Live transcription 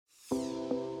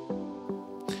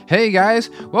Hey guys,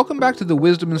 welcome back to the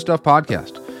Wisdom and Stuff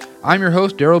podcast. I'm your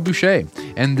host, Daryl Boucher,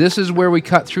 and this is where we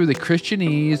cut through the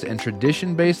Christianese and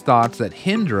tradition-based thoughts that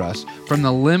hinder us from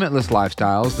the limitless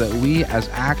lifestyles that we as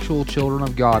actual children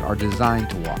of God are designed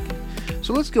to walk in.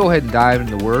 So let's go ahead and dive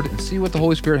into the Word and see what the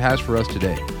Holy Spirit has for us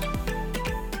today.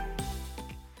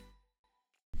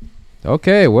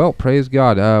 Okay, well, praise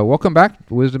God. Welcome back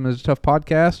to Wisdom is a Tough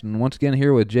podcast, and once again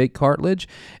here with Jake Cartledge,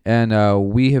 and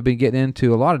we have been getting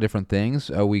into a lot of different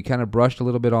things. We kind of brushed a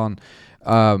little bit on,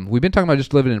 we've been talking about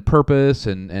just living in purpose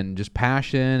and just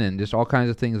passion and just all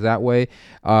kinds of things that way.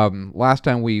 Last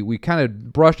time we kind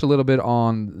of brushed a little bit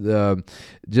on the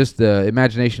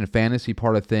imagination and fantasy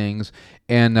part of things,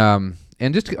 and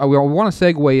just we want to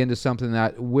segue into something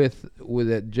that with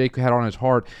that Jake had on his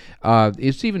heart.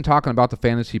 It's even talking about the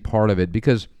fantasy part of it,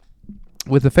 because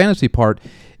with the fantasy part,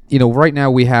 you know, right now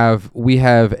we have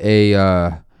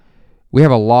a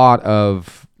lot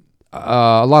of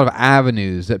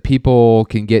avenues that people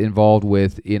can get involved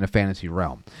with in a fantasy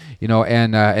realm, you know,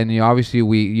 and obviously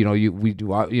we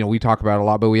talk about it a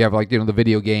lot, but we have the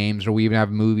video games, or we even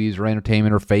have movies or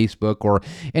entertainment or Facebook or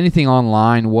anything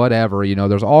online, whatever, you know,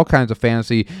 there's all kinds of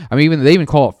fantasy. I mean, they even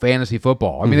call it fantasy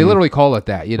football. I mean, they literally call it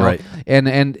that, you know, right. and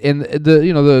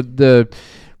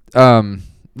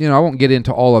I won't get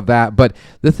into all of that, but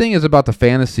the thing is about the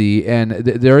fantasy, and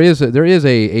there is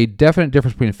a definite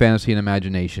difference between fantasy and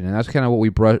imagination, and that's kind of what we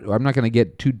brush. I'm not going to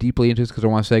get too deeply into this because I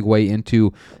want to segue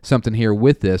into something here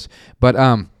with this, but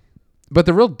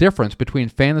the real difference between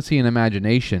fantasy and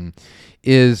imagination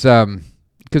is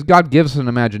because God gives us an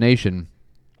imagination.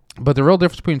 But the real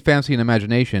difference between fantasy and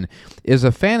imagination is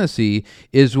a fantasy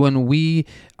is when we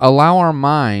allow our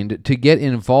mind to get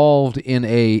involved in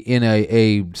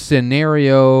a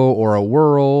scenario or a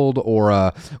world or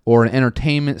an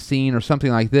entertainment scene or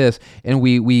something like this, and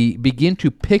we begin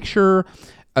to picture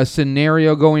a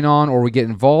scenario going on, or we get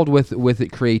involved with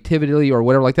it creatively or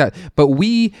whatever like that. But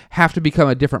we have to become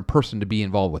a different person to be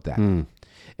involved with that.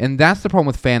 And that's the problem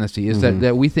with fantasy, is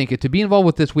that we think to be involved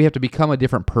with this, we have to become a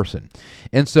different person.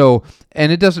 And so,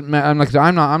 and it doesn't matter.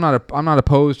 I'm not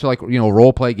opposed to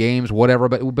role play games, whatever.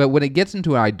 But when it gets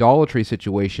into an idolatry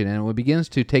situation and it begins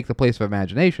to take the place of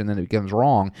imagination, then it becomes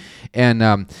wrong.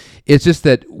 And it's just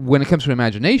that when it comes to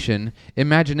imagination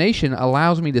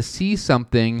allows me to see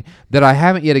something that I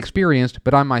haven't yet experienced,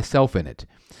 but I'm myself in it.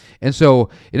 And so,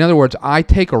 in other words, I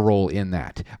take a role in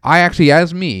that. I actually,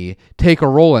 as me, take a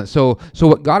role in it. So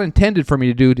what God intended for me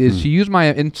to do is to use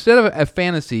instead of a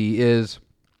fantasy is,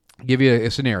 give you a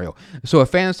scenario. So a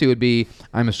fantasy would be,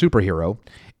 I'm a superhero,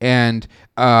 and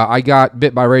I got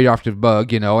bit by a radioactive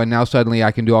bug, and now suddenly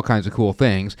I can do all kinds of cool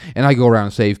things, and I go around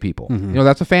and save people.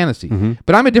 That's a fantasy.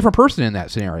 But I'm a different person in that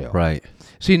scenario. Right.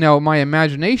 See, now my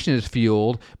imagination is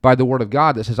fueled by the Word of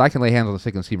God that says I can lay hands on the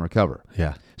sick and see them recover.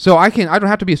 Yeah. So I don't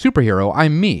have to be a superhero.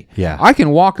 I'm me. Yeah. I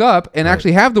can walk up and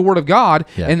actually have the Word of God.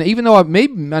 Yeah. And even though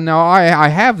I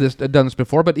have done this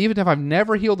before, but even if I've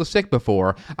never healed the sick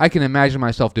before, I can imagine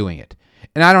myself doing it.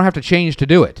 And I don't have to change to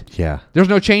do it. Yeah. There's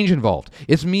no change involved.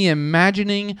 It's me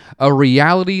imagining a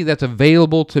reality that's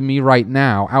available to me right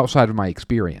now outside of my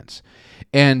experience.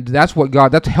 And that's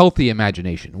healthy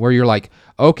imagination, where you're like,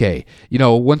 okay,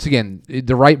 once again,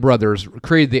 the Wright brothers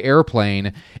created the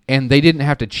airplane, and they didn't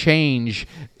have to change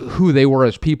who they were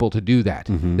as people to do that.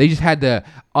 They just had to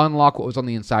unlock what was on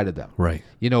the inside of them. Right.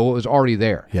 What was already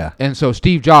there. Yeah. And so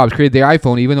Steve Jobs created the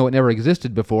iPhone, even though it never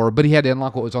existed before, but he had to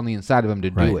unlock what was on the inside of him to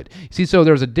do it. See, so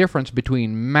there's a difference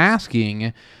between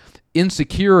masking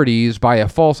insecurities by a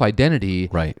false identity,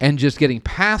 and just getting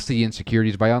past the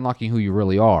insecurities by unlocking who you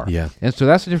really are. Yeah. And so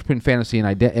that's the difference between fantasy and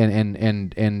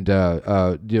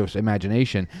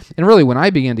imagination. And really, when I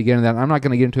began to get into that, I'm not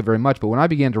going to get into it very much, but when I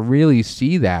began to really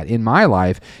see that in my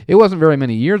life, it wasn't very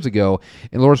many years ago,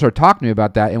 and the Lord started talking to me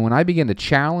about that. And when I began to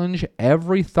challenge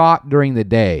every thought during the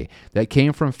day that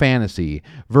came from fantasy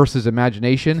versus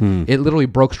imagination, it literally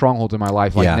broke strongholds in my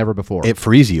life like never before. It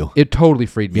frees you. It totally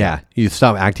freed me. Yeah. You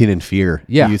stop acting in fear.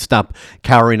 Yeah. You stop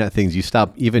cowering at things. You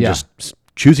stop even just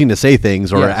choosing to say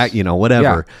things or act, whatever.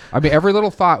 Yeah. I mean, every little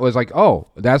thought was like, oh,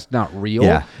 that's not real.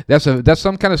 Yeah. That's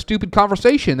some kind of stupid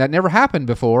conversation that never happened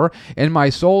before. And my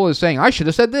soul is saying, I should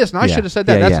have said this and I should have said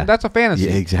that. That's a fantasy.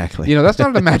 Yeah, exactly. That's not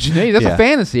an imagination. That's a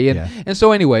fantasy. And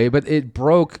so anyway, but it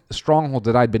broke strongholds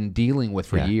that I'd been dealing with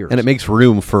for years. And it makes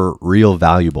room for real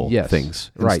valuable things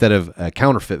instead of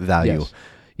counterfeit value. Yes.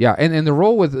 Yeah, and the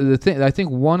role with the thing, I think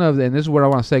one of, and this is what I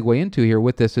want to segue into here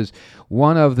with this, is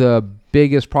one of the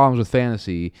biggest problems with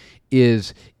fantasy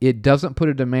is it doesn't put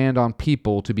a demand on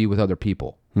people to be with other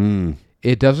people.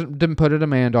 It doesn't put a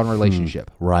demand on relationship.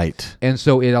 Right. And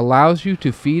so it allows you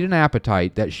to feed an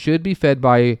appetite that should be fed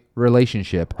by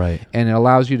relationship. Right. And it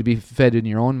allows you to be fed in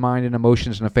your own mind and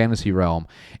emotions in a fantasy realm.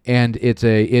 And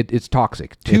it's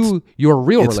toxic to your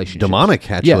real relationship.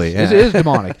 Demonic, actually. Yes, it is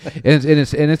demonic. and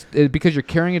it's because you're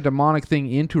carrying a demonic thing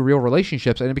into real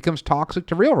relationships, and it becomes toxic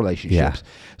to real relationships.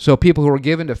 So people who are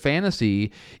given to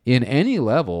fantasy in any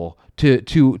level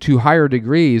to higher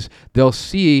degrees, they'll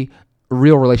see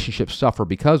real relationships suffer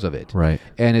because of it. Right.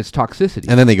 And it's toxicity.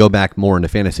 And then they go back more into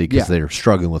fantasy because they're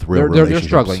struggling with real relationships. They're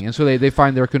struggling. And so they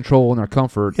find their control and their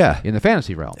comfort in the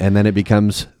fantasy realm. And then it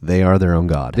becomes they are their own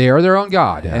God. They are their own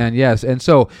God. Yeah. And yes. And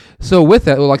so with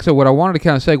that, what I wanted to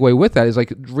kind of segue with that is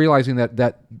like realizing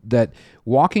that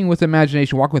walking with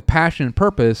imagination, walking with passion and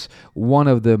purpose, one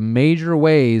of the major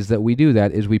ways that we do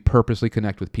that is we purposely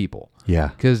connect with people. Yeah.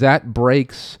 Because that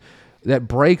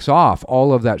breaks off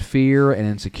all of that fear and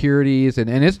insecurities, and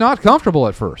it's not comfortable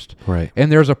at first. Right.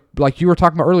 And there's like you were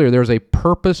talking about earlier, there's a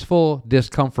purposeful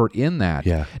discomfort in that.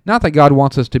 Yeah. Not that God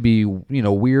wants us to be,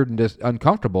 weird and just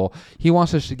uncomfortable. He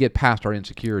wants us to get past our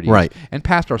insecurities. Right. And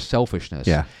past our selfishness.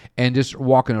 Yeah. And just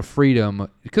walk in a freedom,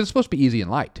 because it's supposed to be easy and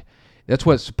light. That's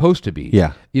what it's supposed to be.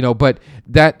 Yeah. But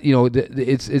that,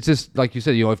 it's just like you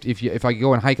said, if I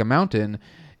go and hike a mountain,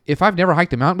 if I've never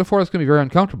hiked a mountain before, it's going to be very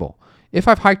uncomfortable. If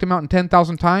I've hiked a mountain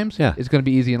 10,000 times, it's going to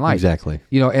be easy and light. Exactly.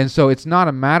 And so it's not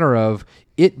a matter of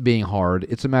it being hard.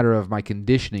 It's a matter of my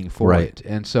conditioning for it.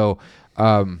 And so,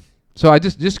 I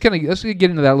just kind of let's get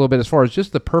into that a little bit as far as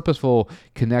just the purposeful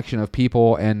connection of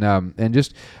people and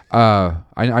just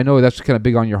I know that's kind of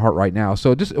big on your heart right now.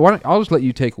 So I'll just let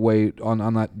you take away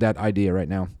on that idea right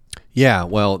now. Yeah.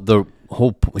 Well, the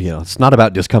whole it's not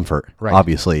about discomfort. Right.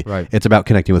 Obviously. Right. It's about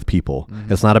connecting with people.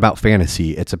 Mm-hmm. It's not about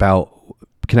fantasy. It's about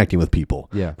connecting with people.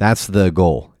 Yeah. That's the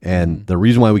goal. And the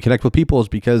reason why we connect with people is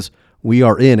because we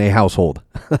are in a household.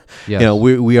 Yes.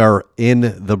 We are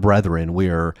in the brethren. We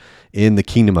are in the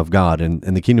kingdom of God, and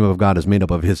the kingdom of God is made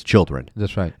up of his children.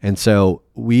 That's right. And so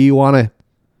we want to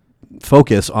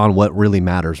focus on what really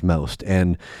matters most.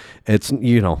 And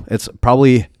it's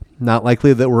probably not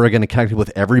likely that we're going to connect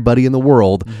with everybody in the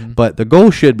world, but the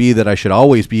goal should be that I should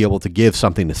always be able to give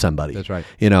something to somebody. That's right.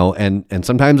 And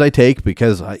sometimes I take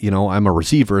because, I'm a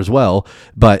receiver as well,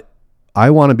 but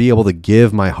I want to be able to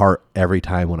give my heart every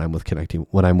time when I'm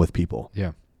with people.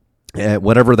 Yeah.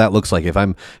 Whatever that looks like. If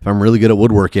I'm really good at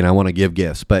woodworking, I want to give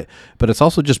gifts, but it's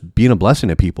also just being a blessing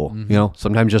to people,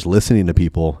 sometimes just listening to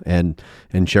people and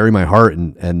sharing my heart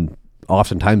and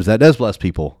oftentimes that does bless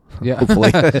people. Yeah.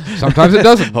 Hopefully. Sometimes it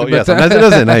doesn't. Sometimes it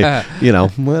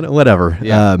doesn't. Whatever.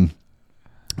 Yeah.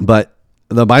 But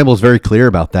the Bible is very clear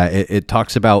about that. It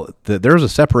talks about that there's a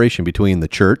separation between the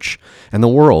church and the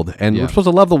world, and we're supposed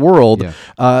to love the world,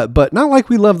 but not like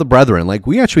we love the brethren. Like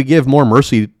we actually give more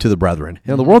mercy to the brethren.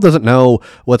 The world doesn't know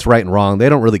what's right and wrong. They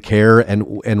don't really care,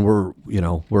 and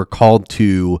we're called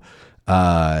to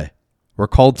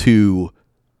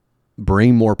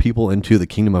bring more people into the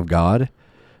kingdom of God,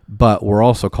 but we're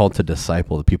also called to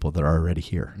disciple the people that are already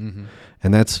here.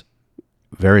 And that's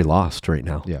very lost right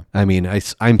now. Yeah. I mean,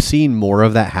 I'm seeing more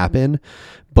of that happen,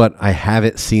 but I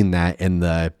haven't seen that in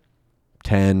the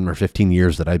 10 or 15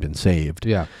 years that I've been saved.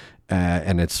 Yeah.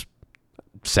 And it's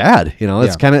sad.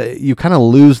 It's you kind of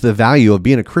lose the value of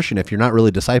being a Christian if you're not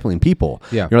really discipling people.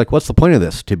 Yeah. You're like, what's the point of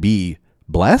this? To be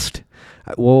blessed?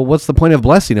 Well, what's the point of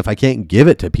blessing if I can't give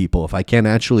it to people, if I can't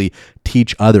actually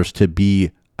teach others to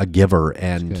be a giver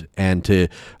and to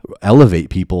elevate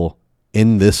people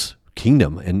in this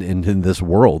kingdom and in this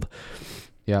world?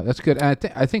 Yeah, that's good. And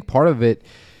I think part of it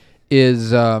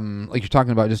is like you're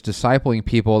talking about, just discipling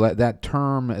people. That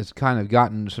term has kind of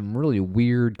gotten some really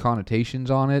weird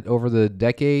connotations on it over the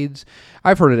decades.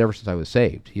 I've heard it ever since I was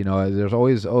saved. There's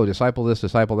always disciple this,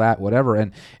 disciple that, whatever,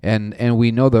 and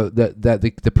we know that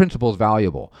the principle is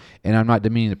valuable. And I'm not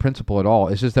demeaning the principle at all.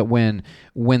 It's just that when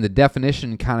the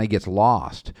definition kind of gets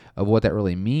lost of what that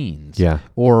really means,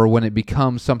 or when it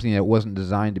becomes something that it wasn't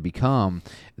designed to become,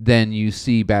 then you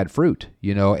see bad fruit,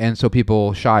 and so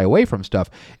people shy away from stuff.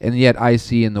 And yet I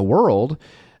see in the world,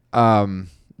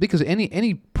 because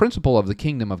any principle of the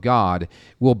kingdom of God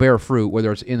will bear fruit,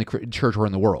 whether it's in the church or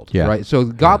in the world, right? So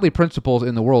godly principles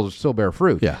in the world still bear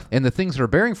fruit, and the things that are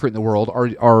bearing fruit in the world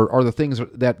are the things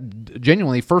that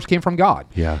genuinely first came from God,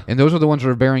 and those are the ones that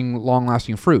are bearing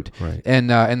long-lasting fruit, right.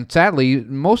 And sadly,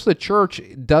 most of the church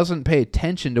doesn't pay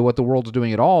attention to what the world's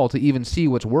doing at all to even see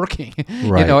what's working,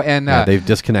 right. And they've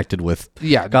disconnected with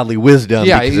godly wisdom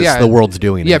because it's the world's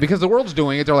doing it. Yeah, because the world's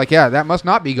doing it, they're like, that must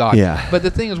not be God. Yeah. But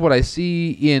the thing is, what I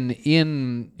see in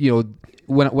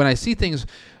when I see things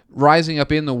rising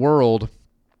up in the world,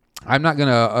 I'm not going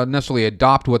to necessarily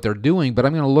adopt what they're doing, but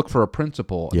I'm going to look for a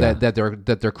principle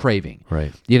that they're craving.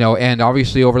 Right. And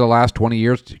obviously over the last 20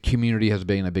 years, community has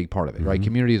been a big part of it, right?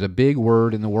 Community is a big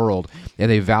word in the world,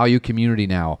 and they value community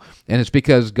now. And it's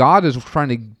because God is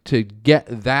trying to get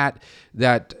that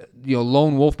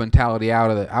lone wolf mentality out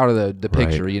of the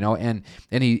picture,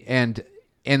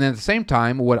 and at the same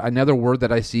time, what another word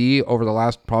that I see over the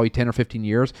last probably 10 or 15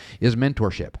 years is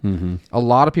mentorship. A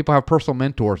lot of people have personal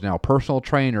mentors now, personal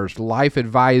trainers, life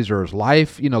advisors,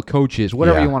 life coaches,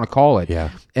 whatever you want to call it.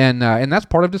 Yeah. And that's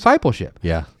part of discipleship.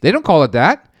 Yeah. They don't call it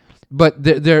that, but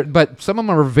but some of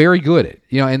them are very good at it,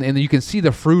 and you can see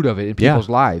the fruit of it in people's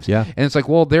lives. Yeah. And it's like,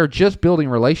 well, they're just building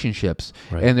relationships,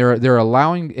 and they're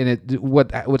allowing. And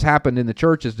what's happened in the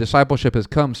church is discipleship has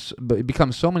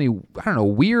become so many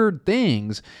weird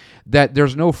things that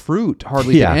there's no fruit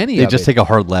hardly to any of it. They just take a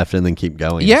hard left and then keep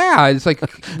going. Yeah, it's like,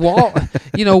 well,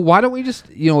 why don't we just,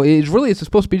 it's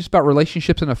supposed to be just about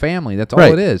relationships in a family. That's all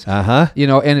it is. And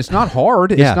it's not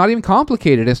hard. It's not even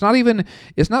complicated. It's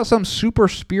not some super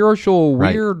spiritual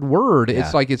weird word.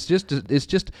 It's like, it's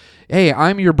just, hey,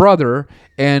 I'm your brother,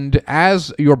 and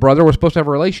as your brother, we're supposed to have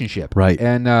a relationship. Right.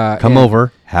 And come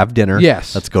over, have dinner.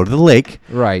 Yes. Let's go to the lake.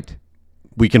 Right.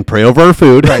 We can pray over our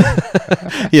food. Right.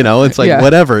 It's like,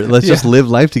 whatever. Let's just live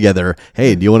life together.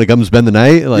 Hey, do you want to come spend the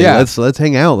night? Like, let's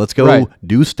hang out. Let's go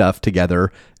do stuff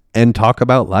together and talk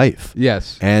about life.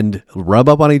 Yes. And rub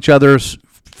up on each other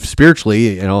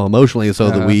spiritually, emotionally, so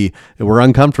that we're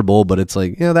uncomfortable. But it's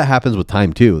like, that happens with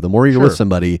time too. The more you're with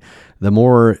somebody, the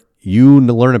more you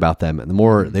learn about them, and the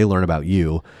more they learn about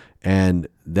you, and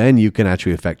then you can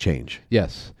actually affect change.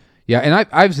 Yes. Yeah. And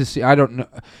I've just, I don't know.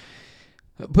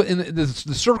 But in the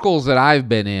circles that I've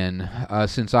been in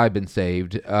since I've been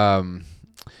saved,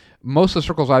 most of the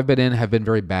circles I've been in have been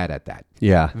very bad at that.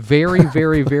 Yeah. Very,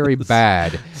 very, very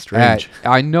bad. Strange.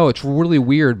 I know, it's really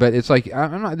weird, but it's like,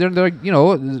 I'm not, they're been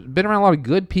around a lot of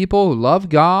good people who love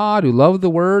God, who love the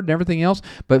Word and everything else,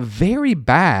 but very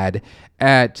bad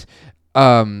at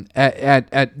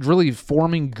really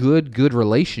forming good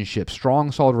relationships,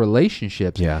 strong, solid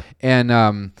relationships. Yeah.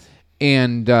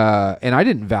 And I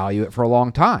didn't value it for a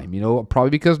long time, probably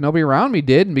because nobody around me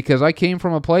did, and because I came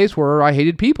from a place where I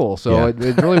hated people, so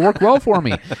it really worked well for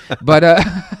me. But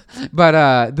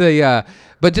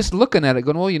just looking at it,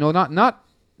 going, well,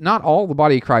 not all the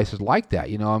body of Christ is like that.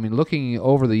 Looking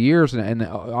over the years, and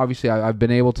obviously I've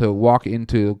been able to walk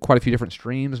into quite a few different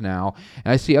streams now,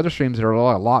 and I see other streams that are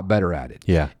a lot better at it.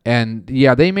 Yeah. And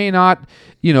they may not,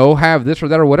 have this or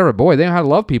that or whatever. Boy, they know how to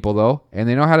love people though, and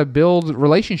they know how to build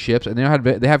relationships, and they know how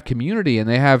to they have community, and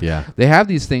they have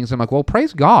these things. I'm like, well,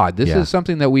 praise God. This is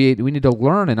something that we need to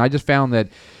learn. And I just found that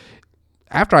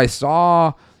after I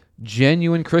saw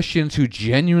genuine Christians who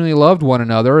genuinely loved one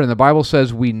another, and the Bible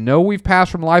says we know we've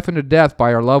passed from life into death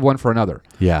by our love one for another.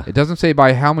 Yeah. It doesn't say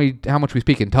by how much we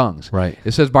speak in tongues. Right.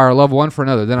 It says by our love one for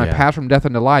another. Then I pass from death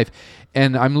into life.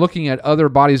 And I'm looking at other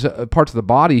bodies, parts of the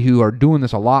body who are doing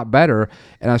this a lot better,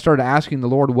 and I started asking the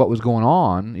Lord what was going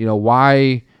on.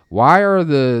 Why are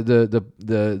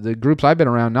the groups I've been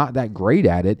around not that great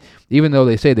at it, even though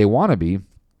they say they want to be?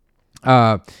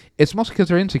 It's mostly because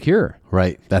they're insecure.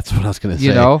 Right. That's what I was going to say.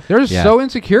 They're just so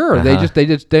insecure. Uh-huh.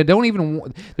 They don't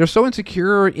even, they're so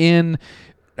insecure in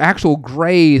actual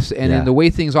grace and in the way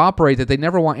things operate that they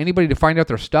never want anybody to find out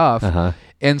their stuff. Uh-huh.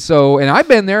 And I've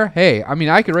been there. Hey,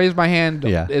 I could raise my hand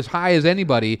as high as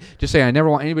anybody, just saying I never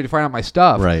want anybody to find out my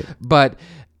stuff. Right. But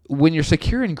when you're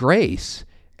secure in grace,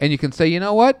 and you can say, you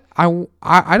know what, I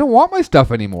don't want my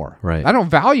stuff anymore. Right. I don't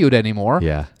value it anymore.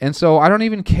 Yeah. And so I don't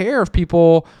even care if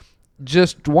people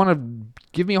just want to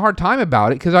give me a hard time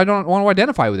about it, because I don't want to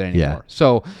identify with it anymore. Yeah.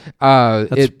 So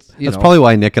that's probably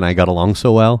why Nick and I got along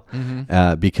so well,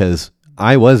 because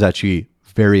I was actually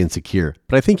very insecure,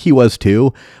 but I think he was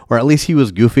too, or at least he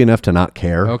was goofy enough to not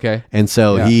care. Okay. And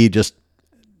so he just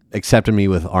accepted me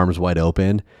with arms wide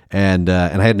open, and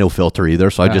I had no filter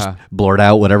either, so I just blurt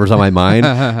out whatever's on my mind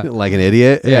like an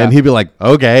idiot, and he'd be like,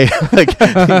 okay, like,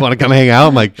 you want to come hang out?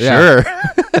 I'm like, sure.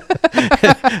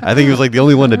 I think he was like the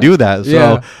only one to do that.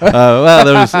 So, well,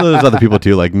 there's other people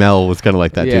too, like Mel was kind of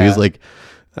like that too. He's like,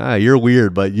 you're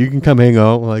weird, but you can come hang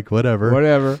out. I'm like, whatever.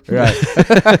 Right.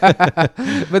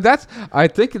 But I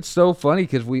think it's so funny,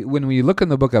 because when we look in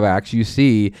the book of Acts, you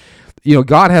see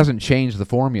God hasn't changed the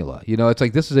formula. It's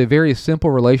like this is a very simple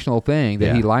relational thing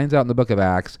that he lines out in the book of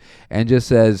Acts and just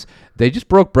says they just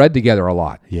broke bread together a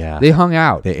lot. Yeah. They hung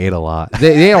out. They ate a lot.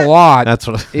 They ate a lot. That's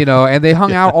what and they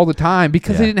hung out all the time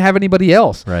because they didn't have anybody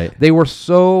else. Right. They were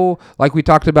so, like we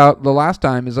talked about the last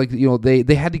time, is like,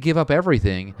 they had to give up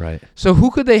everything. Right. So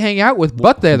who could they hang out with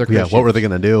but the other Christians? Yeah, what were they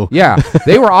going to do? Yeah.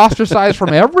 They were ostracized from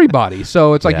everybody.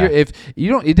 So it's like Yeah. it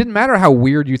didn't matter how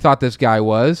weird you thought this guy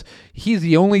was. He's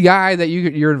the only guy that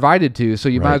you're invited to, so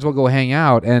you might as well go hang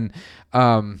out. And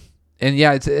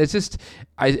it's just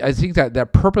I think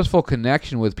that purposeful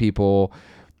connection with people,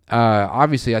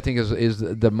 obviously, I think is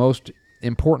the most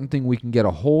important thing we can get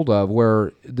a hold of.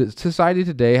 Where the society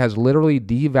today has literally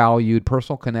devalued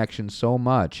personal connection so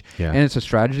much, and it's a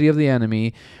strategy of the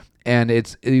enemy. And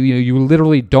it's you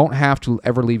literally don't have to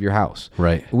ever leave your house.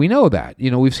 Right. We know that.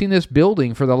 We've seen this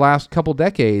building for the last couple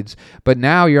decades, but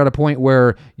now you're at a point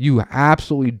where you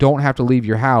absolutely don't have to leave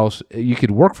your house. You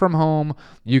could work from home.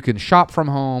 You can shop from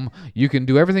home. You can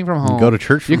do everything from home. Go to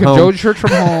church from home. You can go to church from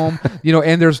home.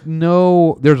 And there's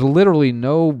literally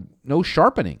no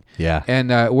sharpening. Yeah.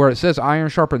 And where it says iron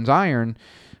sharpens iron,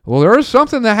 well, there is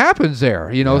something that happens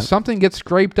there. Something gets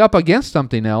scraped up against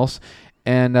something else.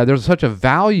 And there's such a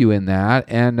value in that.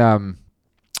 And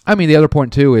the other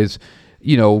point too is,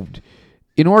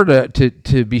 in order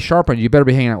to be sharpened, you better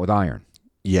be hanging out with iron.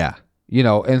 Yeah.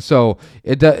 And so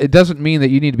it doesn't mean that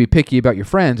you need to be picky about your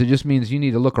friends. It just means you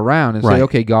need to look around and say,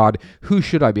 okay, God, who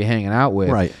should I be hanging out with?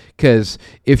 Right. Because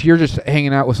if you're just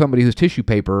hanging out with somebody who's tissue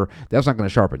paper, that's not going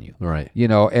to sharpen you. Right.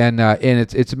 And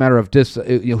it's a matter of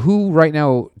who right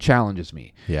now challenges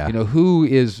me. Yeah. Who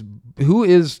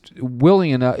is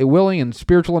willing and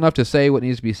spiritual enough to say what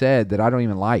needs to be said that I don't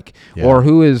even like, or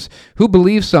who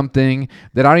believes something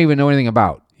that I don't even know anything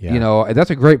about. Yeah. That's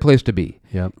a great place to be.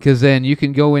 Yep. Because then you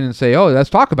can go in and say, "Oh, let's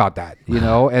talk about that."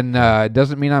 And it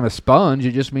doesn't mean I'm a sponge.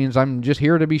 It just means I'm just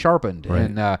here to be sharpened. Right.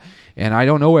 And I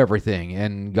don't know everything.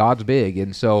 And God's big.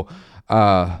 And so,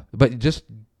 but just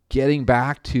getting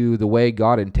back to the way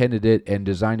God intended it and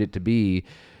designed it to be,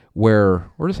 where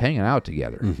we're just hanging out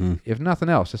together. Mm-hmm. If nothing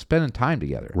else, just spending time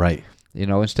together. Right.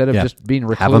 Instead of just being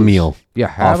recluse. Have a meal. Yeah,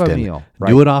 have often. a meal. Right.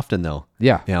 Do it often, though.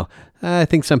 Yeah. I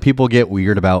think some people get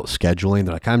weird about scheduling.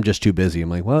 They're like, I'm just too busy. I'm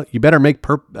like, well, you better make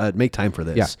time for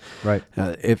this. Yeah, right.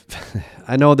 If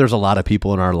I know there's a lot of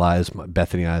people in our lives,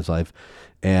 Bethany and I's life,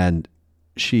 and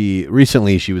she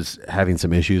was having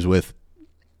some issues with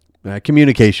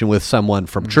communication with someone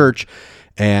from church,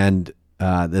 and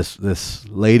this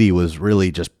lady was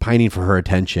really just pining for her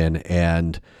attention,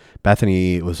 and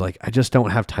Bethany was like, I just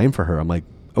don't have time for her. I'm like,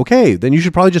 okay, then you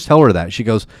should probably just tell her that. She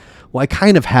goes, well, I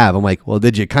kind of have. I'm like, well,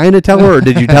 did you kind of tell her, or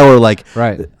did you tell her like,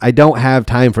 right, I don't have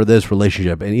time for this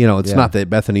relationship? And it's not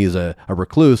that Bethany is a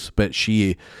recluse, but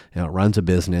she runs a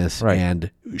business, right,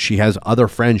 and she has other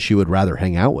friends she would rather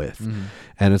hang out with. Mm-hmm.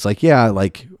 And it's like,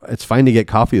 it's fine to get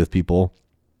coffee with people,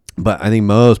 but I think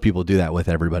most people do that with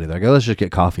everybody. They're like, oh, let's just get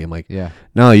coffee. I'm like,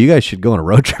 no, you guys should go on a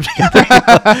road trip together.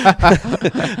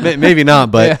 Maybe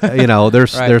not, but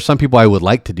there's some people I would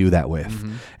like to do that with,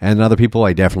 mm-hmm, and other people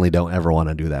I definitely don't ever want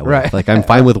to do that with. Right. Like I'm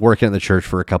fine with working at the church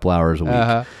for a couple hours a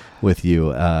week with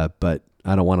you, but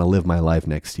I don't want to live my life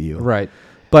next to you. Right.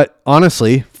 But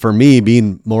honestly, for me,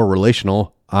 being more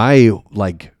relational, I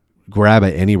grab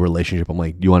at any relationship. I'm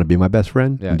like, do you want to be my best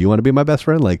friend? Yeah. Do you want to be my best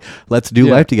friend? Like, let's do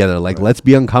life together. Like, let's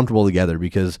be uncomfortable together,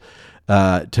 because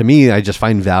to me, I just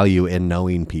find value in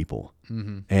knowing people,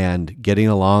 mm-hmm, and getting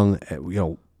along,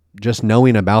 just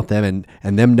knowing about them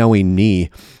and them knowing me.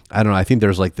 I don't know. I think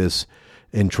there's like this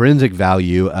intrinsic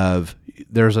value of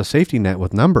there's a safety net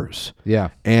with numbers. Yeah.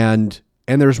 And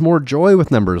there's more joy with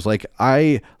numbers. Like,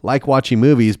 I like watching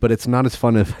movies, but it's not as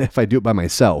fun if I do it by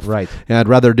myself. Right. And I'd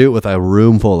rather do it with a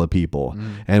room full of people,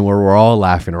 and where we're all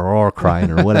laughing or all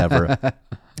crying or whatever.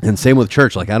 And same with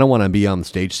church. Like, I don't want to be on the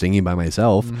stage singing by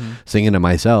myself, mm-hmm, singing to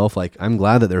myself. Like, I'm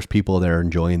glad that there's people there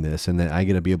enjoying this, and that I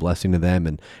get to be a blessing to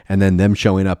them. And then them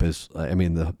showing up is,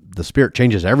 the Spirit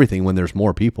changes everything when there's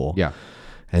more people. Yeah.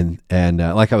 And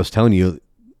like I was telling you,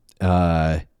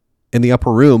 in the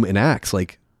upper room in Acts,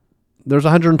 like, there's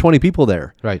 120 people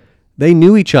there. Right. They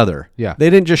knew each other. Yeah. They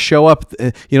didn't just show up.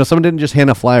 Someone didn't just hand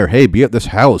a flyer. Hey, be at this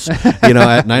house,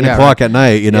 at 9 o'clock at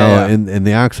night, in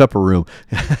the Acts upper room.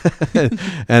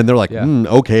 And they're like,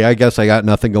 okay, I guess I got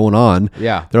nothing going on.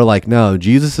 Yeah. They're like, no,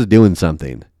 Jesus is doing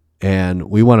something, and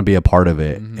we want to be a part of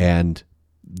it. Mm-hmm. And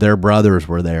their brothers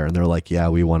were there, and they're like, yeah,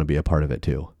 we want to be a part of it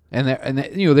too. And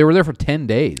they were there for 10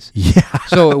 days. Yeah.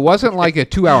 So it wasn't like a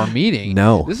 2-hour meeting.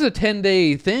 No. This is a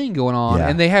 10-day thing going on, Yeah.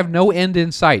 and they have no end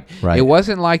in sight. Right. It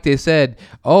wasn't like they said,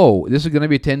 oh, this is going to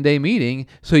be a 10-day meeting,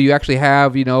 so you actually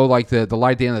have, like the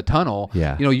light at the end of the tunnel.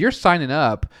 Yeah. You're signing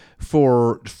up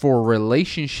for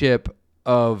relationship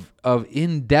of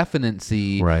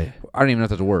indefinitency. Right. I don't even know if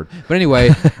that's a word, but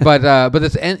anyway, but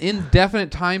this indefinite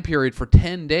time period for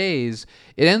 10 days.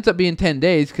 It ends up being 10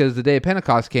 days because the day of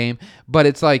Pentecost came, but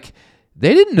it's like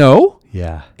they didn't know.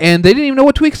 Yeah. And they didn't even know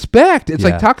what to expect. It's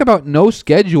like, talk about no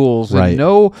schedules and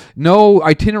no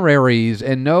itineraries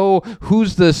and no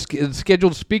who's the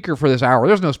scheduled speaker for this hour.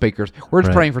 There's no speakers. We're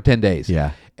just praying for 10 days.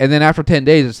 Yeah. And then after 10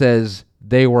 days, it says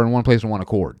they were in one place in one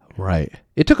accord. Right.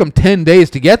 It took them 10 days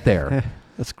to get there.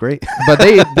 That's great. But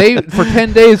they for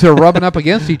 10 days they're rubbing up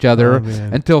against each other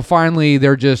until finally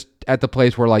they're just at the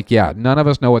place where none of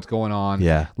us know what's going on.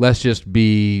 Yeah. Let's just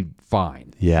be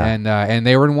fine. Yeah. And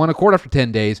they were in one accord after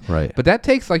 10 days. Right. But that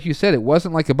takes, like you said, it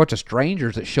wasn't like a bunch of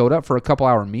strangers that showed up for a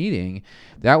couple-hour meeting.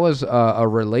 That was a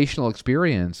relational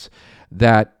experience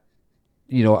that,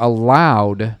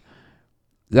 allowed.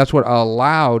 That's what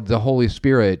allowed the Holy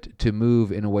Spirit to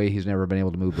move in a way he's never been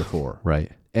able to move before.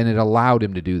 Right. And it allowed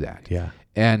him to do that. Yeah.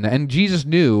 And Jesus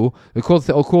knew. The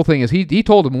cool thing is he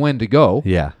told him when to go.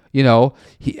 Yeah.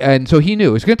 And so he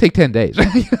knew it's going to take 10 days.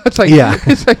 It's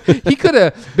like he could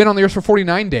have been on the earth for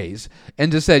 49 days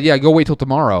and just said, "Yeah, go wait till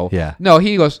tomorrow." Yeah. No,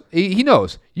 he goes. He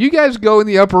knows. You guys go in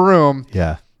the upper room.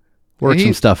 Yeah. Work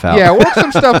some stuff out. Yeah, work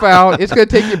some stuff out. It's going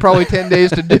to take you probably 10 days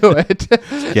to do it.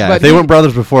 Yeah, but they weren't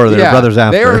brothers before. They were brothers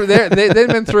after. They'd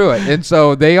been through it, and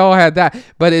so they all had that.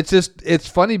 But it's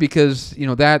funny because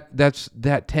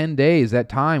that 10 days, that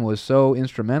time was so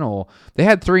instrumental. They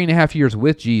had 3.5 years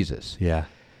with Jesus. Yeah.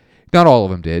 Not all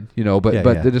of them did,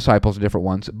 but the disciples, different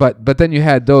ones. But then you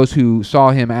had those who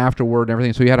saw him afterward and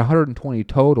everything. So you had 120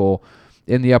 total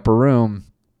in the upper room,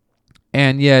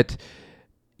 and yet,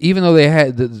 even though they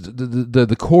had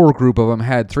the core group of them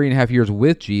had 3.5 years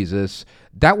with Jesus,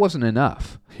 that wasn't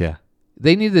enough. Yeah.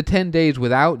 They needed the 10 days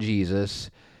without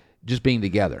Jesus, just being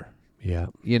together. Yeah.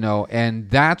 And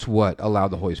that's what allowed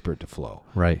the Holy Spirit to flow.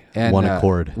 Right. And, one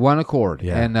accord. One accord.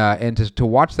 Yeah. And to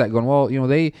watch that going, well,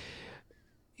 they.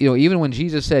 Even when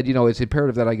Jesus said, it's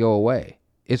imperative that I go away,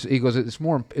 it's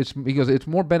more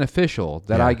beneficial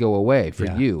that I go away for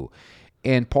you.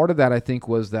 And part of that, I think,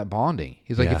 was that bonding.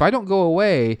 He's like, if I don't go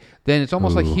away, then it's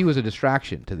almost like he was a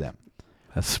distraction to them.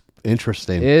 That's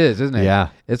interesting. It is, isn't it? Yeah.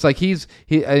 It's like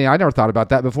I never thought about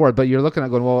that before, but you're looking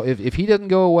at going, well, if he doesn't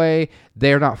go away,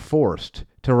 they're not forced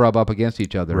to rub up against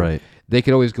each other. Right. They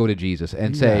could always go to Jesus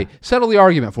and say, settle the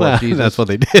argument for us, Jesus. That's what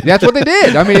they did. That's what they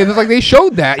did. I mean, it's like they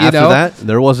showed that, After that,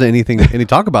 there wasn't any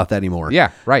talk about that anymore.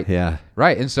 Yeah, right. Yeah.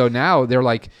 Right. And so now they're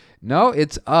like, no,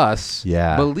 it's us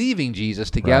believing Jesus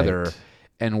together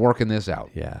and working this out.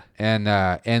 Yeah. And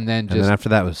then just... And then after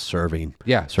that was serving.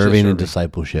 Yeah. Serving and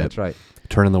discipleship. That's right.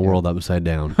 Turning the world upside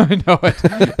down. I know it.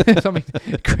 It's something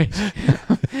crazy.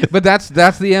 But that's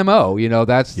the MO,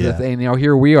 that's the thing.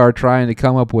 Here we are trying to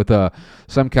come up with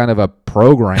some kind of a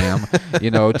program,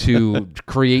 to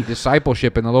create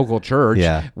discipleship in the local church.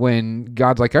 Yeah. When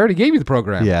God's like, I already gave you the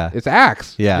program. Yeah. It's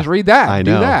Acts. Yeah. Just read that. I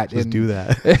know. Do that. Just do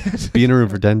that. Be in a room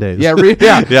for 10 days. Yeah.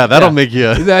 Yeah. That'll make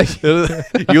you.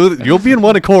 You'll be in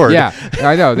one accord. Yeah.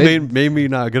 I know. Maybe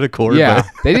not a good accord. Yeah.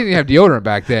 But. They didn't even have deodorant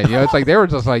back then. It's like they were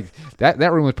just like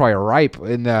that room was probably ripe.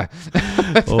 And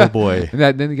oh boy.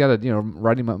 And then you got a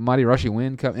mighty rushing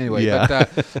wind come anyway. Yeah.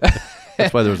 But,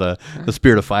 that's why there was the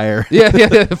spirit of fire. Yeah,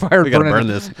 the fire. We gotta burn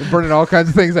this. Burning all kinds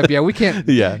of things up. Yeah, we can't.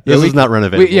 This is not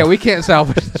renovable. We can't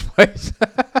salvage this place.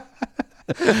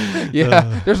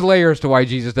 There's layers to why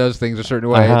Jesus does things a certain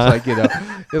way. It's like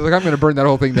it's like I'm going to burn that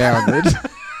whole thing down. But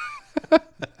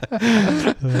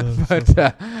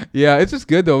it's just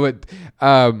good though. But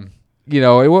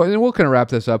we'll kind of wrap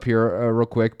this up here real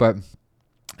quick. But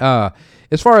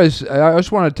as far as I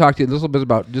just want to talk to you a little bit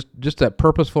about just that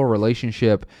purposeful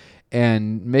relationship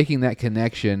and making that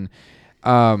connection.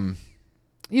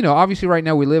 Obviously right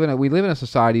now we live in a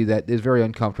society that is very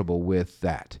uncomfortable with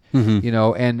that. Mm-hmm.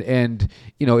 And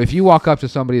if you walk up to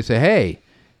somebody and say, "Hey,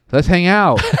 let's hang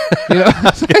out,"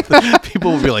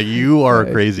 people will be like, "You are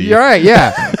crazy." You're right.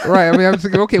 Yeah. Right. I mean, I'm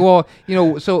thinking, okay, well,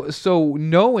 so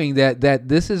knowing that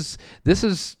this is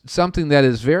something that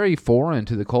is very foreign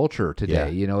to the culture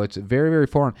today. Yeah. It's very, very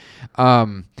foreign.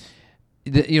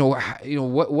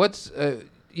 What's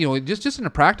just in a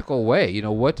practical way,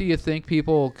 what do you think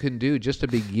people can do just to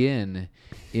begin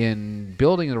in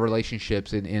building the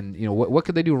relationships in what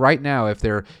could they do right now if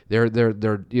they're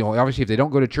obviously if they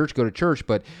don't go to church,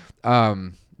 but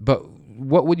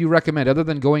what would you recommend other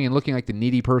than going and looking like the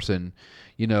needy person,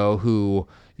 who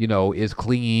is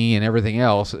clingy and everything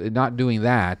else? Not doing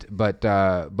that, but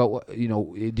do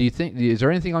you think, is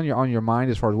there anything on your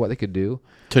mind as far as what they could do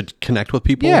to connect with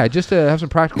people? Yeah, just to have some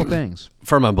practical things.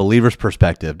 From a believer's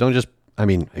perspective, don't just. I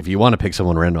mean, if you want to pick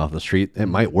someone random off the street, it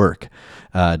might work,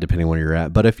 depending on where you're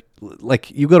at. But if,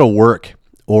 like, you go to work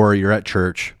or you're at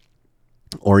church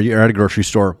or you're at a grocery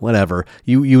store, whatever,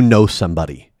 you know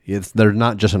somebody. They're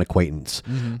not just an acquaintance,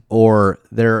 or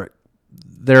they're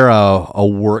a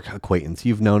work acquaintance.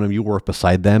 You've known them, you work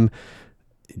beside them.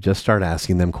 Just start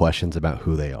asking them questions about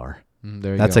who they are.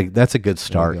 That's a good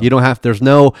start. You don't have. There's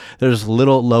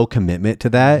little low commitment to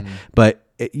that, but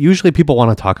usually people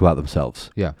want to talk about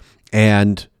themselves. Yeah.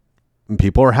 And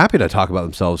people are happy to talk about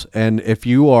themselves. And if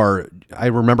you are, I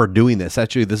remember doing this.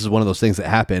 Actually, this is one of those things that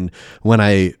happened when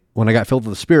I got filled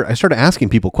with the Spirit. I started asking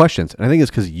people questions. And I think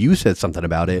it's because you said something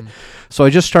about it. So I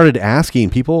just started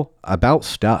asking people about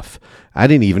stuff. I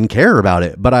didn't even care about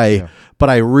it, but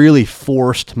I really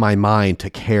forced my mind to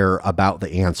care about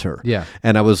the answer. Yeah.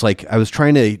 And I was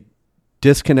trying to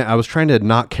disconnect. I was trying to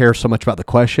not care so much about the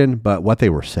question, but what they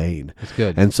were saying. That's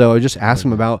good. And so I just asked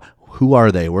them about, who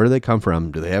are they? Where do they come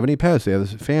from? Do they have any pets? Do they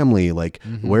have a family? Like,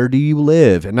 where do you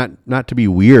live? And not to be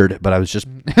weird, but I was just...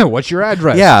 What's your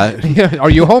address? Yeah. Are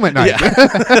you home at night?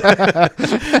 Yeah.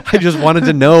 I just wanted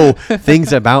to know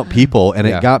things about people, and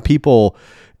it got people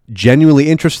genuinely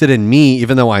interested in me,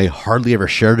 even though I hardly ever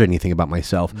shared anything about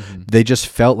myself. They just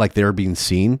felt like they were being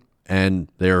seen and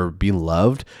they were being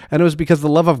loved. And it was because the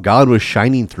love of God was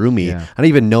shining through me. Yeah. I didn't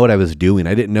even know what I was doing.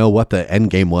 I didn't know what the end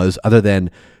game was other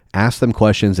than ask them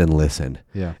questions and listen.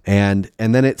 Yeah. And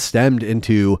then it stemmed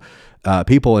into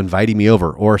people inviting me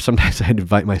over, or sometimes I'd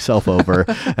invite myself over.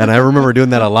 And I remember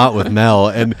doing that a lot with Mel,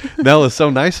 and Mel is so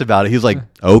nice about it. He's like,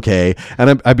 okay.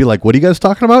 And I'd be like, what are you guys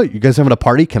talking about? You guys having a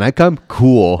party? Can I come?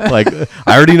 Cool. Like,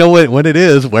 I already know what it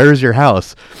is. Where's your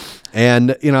house?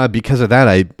 And, because of that,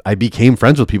 I became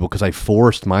friends with people because I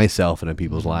forced myself into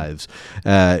people's lives.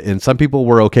 And some people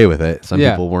were okay with it. Some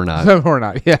people were not. Some were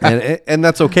not, yeah. And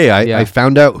that's okay. I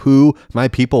found out who my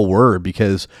people were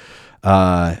because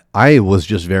I was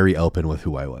just very open with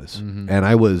who I was. And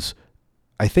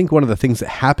I think one of the things that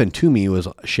happened to me was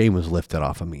shame was lifted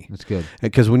off of me. That's good.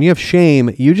 Because when you have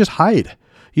shame, you just hide.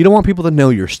 You don't want people to know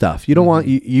your stuff. You don't want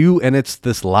you, and it's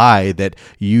this lie that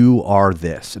you are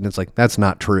this. And it's like, that's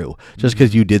not true. Just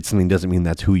because you did something doesn't mean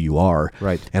that's who you are.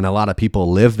 Right. And a lot of people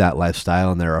live that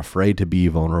lifestyle and they're afraid to be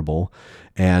vulnerable.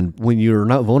 And when you're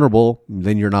not vulnerable,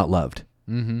 then you're not loved.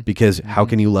 Because how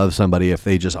can you love somebody if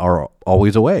they just are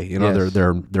always away?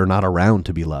 They're not around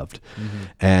to be loved.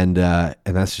 And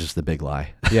that's just the big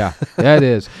lie. Yeah, that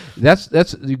is.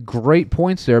 That's great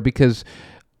points there, because,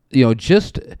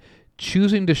 just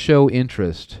choosing to show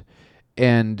interest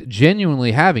and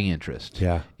genuinely having interest.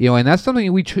 Yeah. And that's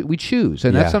something we choose.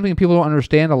 And that's something people don't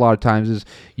understand a lot of times is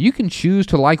you can choose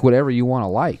to like whatever you want to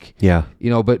like. Yeah.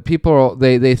 But people,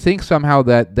 they think somehow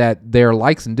that their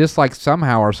likes and dislikes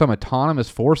somehow are some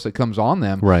autonomous force that comes on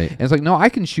them. Right. And it's like, no, I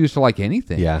can choose to like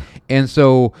anything. Yeah. And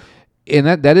so... And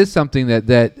that is something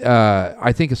that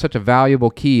I think is such a valuable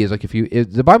key. Is like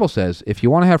the Bible says, if you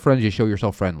want to have friends, you show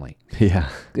yourself friendly. Yeah,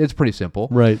 it's pretty simple,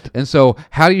 right? And so,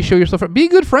 how do you show yourself? Be a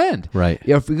good friend, right?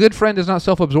 If a good friend is not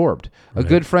self-absorbed, a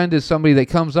good friend is somebody that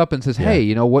comes up and says,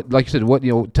 "Hey, what? Like you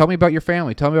said, tell me about your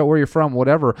family, tell me about where you're from,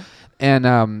 whatever." And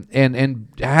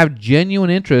have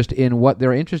genuine interest in what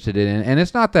they're interested in. And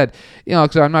it's not that,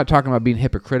 because I'm not talking about being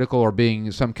hypocritical or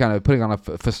being some kind of putting on a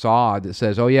facade that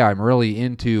says, oh yeah, I'm really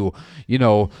into,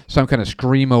 some kind of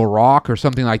screamo rock or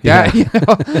something like that.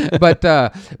 Yeah.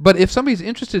 But if somebody's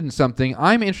interested in something,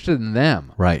 I'm interested in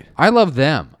them. Right. I love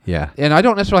them. Yeah. And I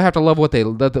don't necessarily have to love what they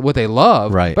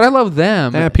love. Right. But I love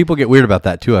them. Yeah, people get weird about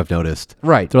that too, I've noticed.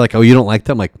 Right. They're like, oh, you don't like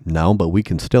them? Like, no, but we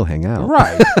can still hang out.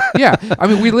 Right. Yeah. I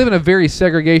mean, we live in a very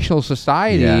segregational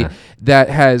society that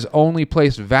has only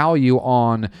placed value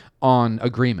on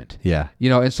agreement. Yeah.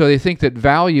 And so they think that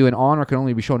value and honor can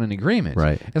only be shown in agreement.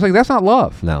 Right. It's like, that's not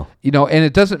love. No. And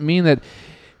it doesn't mean that.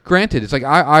 Granted, it's like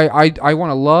I want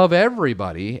to love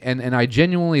everybody, and I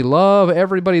genuinely love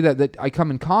everybody that I come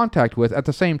in contact with. At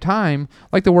the same time,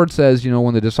 like the word says,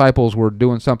 when the disciples were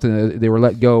doing something, they were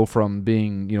let go from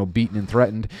being, beaten and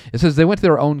threatened. It says they went to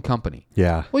their own company.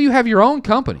 Yeah. Well, you have your own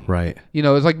company. Right.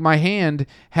 It's like my hand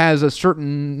has a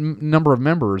certain number of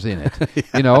members in it,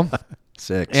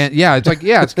 6. And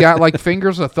it's got like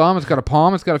fingers, a thumb, it's got a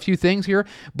palm, it's got a few things here,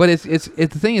 but it's the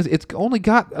thing is, it's only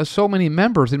got so many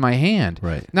members in my hand.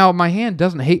 Right. Now, my hand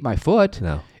doesn't hate my foot.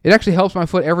 No. It actually helps my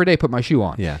foot every day put my shoe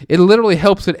on. Yeah. It literally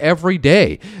helps it every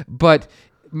day. But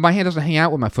my hand doesn't hang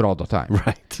out with my foot all the time.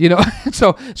 Right. You know,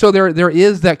 so there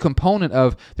is that component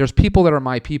of there's people that are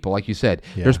my people, like you said.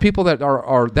 Yeah. There's people that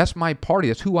are that's my party.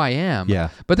 That's who I am. Yeah.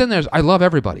 But then I love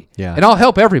everybody. Yeah. And I'll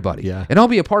help everybody. Yeah. And I'll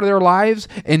be a part of their lives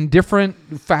in different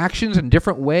factions and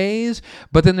different ways.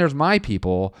 But then there's my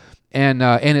people. And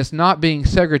it's not being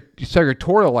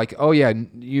segregatorial, like, oh yeah,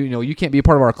 you can't be a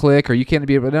part of our clique, or you can't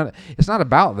be. It's not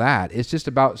about that. It's just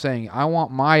about saying I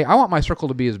want my circle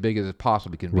to be as big as it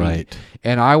possibly can be. Right.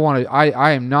 And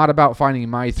I am not about finding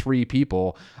my 3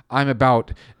 people. I'm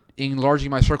about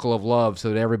enlarging my circle of love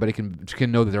so that everybody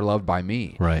can know that they're loved by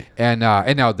me. Right. And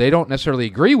now they don't necessarily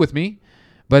agree with me,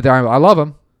 but I love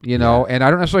them. And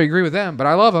I don't necessarily agree with them, but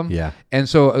I love them. Yeah. And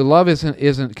so love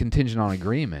isn't contingent on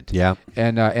agreement. Yeah.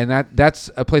 And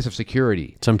that's a place of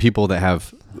security. Some people that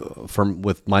have,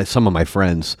 some of my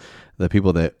friends, the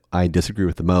people that I disagree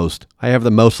with the most, I have the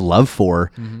most love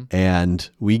for, and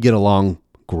we get along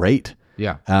great.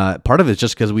 Yeah. Part of it's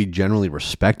just because we generally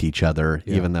respect each other,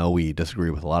 even though we disagree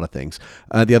with a lot of things.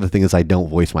 The other thing is I don't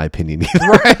voice my opinion either.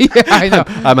 Right. Yeah, I know.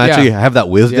 I'm actually have that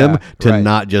wisdom to right.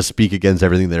 not just speak against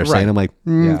everything they're saying. I'm like,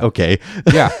 okay.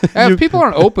 Yeah. And if people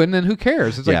aren't open, then who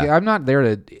cares? It's like, Yeah. I'm not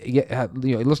there to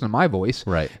listen to my voice.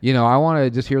 Right. I want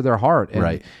to just hear their heart. And,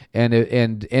 Right.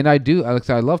 And I do.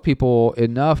 I love people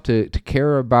enough to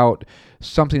care about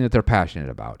something that they're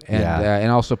passionate about, and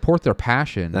and I'll support their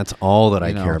passion. That's all that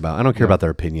I care about. I don't care about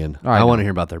their opinion. I want to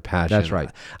hear about their passion. That's right.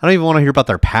 I don't even want to hear about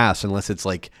their past unless it's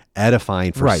like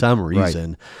edifying for some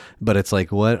reason. Right. But it's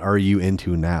like, what are you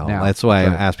into now? That's why I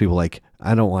Right. ask people, like,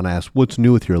 I don't want to ask what's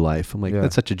new with your life. I'm like,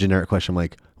 that's such a generic question. I'm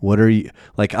like, what are you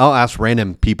like? I'll ask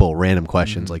random people random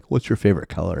questions like, what's your favorite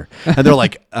color? And they're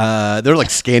like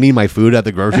scanning my food at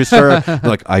the grocery store. They're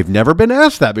like, I've never been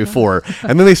asked that before.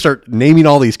 And then they start naming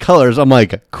all these colors. I'm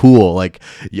like, cool. Like,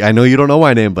 I know you don't know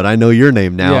my name, but I know your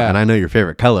name now, and I know your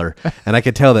favorite color. And I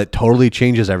can tell that totally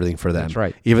changes everything for them. That's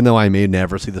right. Even though I may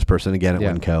never see this person again at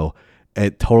Winco,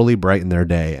 it totally brightened their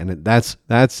day. And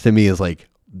that's to me is like,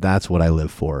 that's what I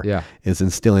live for. Yeah. Is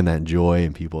instilling that joy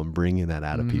in people and bringing that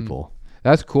out of people.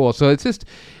 That's cool. So it's just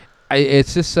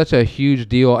such a huge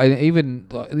deal. And even,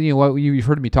 what you've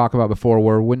heard me talk about before,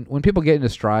 where when people get into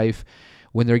strife,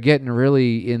 when they're getting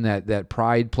really in that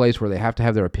pride place where they have to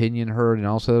have their opinion heard and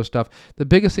all this other stuff, the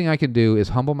biggest thing I can do is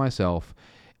humble myself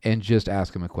and just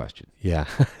ask them a question. Yeah.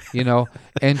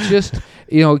 And just,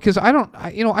 because I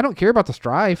don't care about the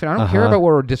strife, and I don't care about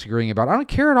what we're disagreeing about. I don't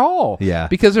care at all. Yeah.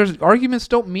 Because arguments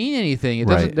don't mean anything. It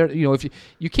doesn't, if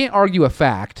you can't argue a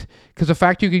fact, because a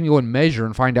fact you can go and measure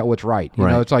and find out what's right.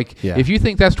 It's like, if you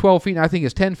think that's 12 feet and I think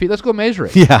it's 10 feet, let's go measure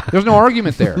it. Yeah. There's no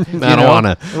argument there. I don't want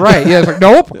to. Right. Yeah. It's like,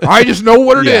 nope, I just know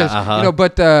what it is.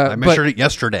 But I measured it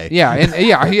yesterday. Yeah. And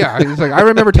it's like, I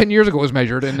remember 10 years ago it was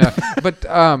measured. And,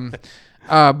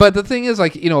 but the thing is,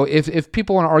 like, if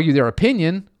people want to argue their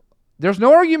opinion, there's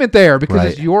no argument there,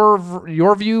 because it's your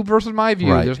view versus my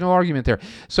view. Right. There's no argument there.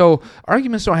 So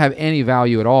arguments don't have any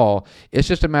value at all. It's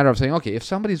just a matter of saying, okay, if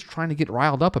somebody's trying to get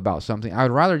riled up about something, I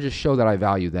would rather just show that I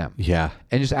value them. Yeah.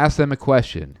 And just ask them a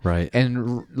question. Right.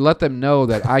 And let them know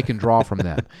that I can draw from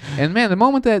them. And man, the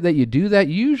moment that you do that,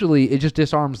 usually it just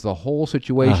disarms the whole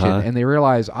situation, and they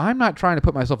realize I'm not trying to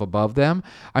put myself above them.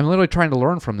 I'm literally trying to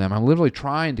learn from them. I'm literally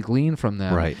trying to glean from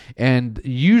them. Right. And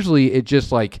usually it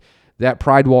just like, that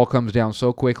pride wall comes down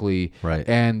so quickly, right?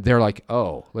 And they're like,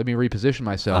 "Oh, let me reposition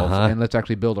myself, and let's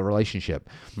actually build a relationship."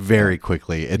 Very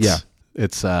quickly,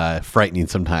 it's frightening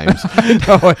sometimes.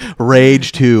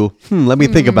 Rage to let me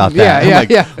think about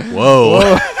that.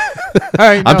 Whoa.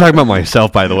 I'm talking about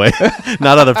myself, by the way,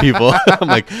 not other people.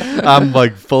 I'm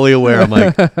like fully aware. I'm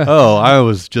like, oh, I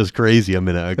was just crazy a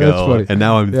minute ago, and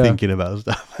now I'm thinking about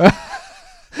stuff.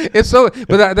 It's so,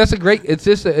 but that's a great.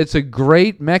 It's a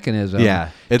great mechanism.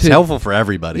 Yeah, it's helpful for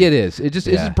everybody. It is. It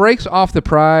just breaks off the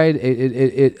pride.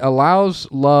 It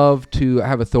allows love to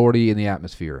have authority in the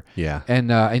atmosphere. Yeah,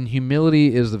 and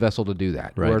humility is the vessel to do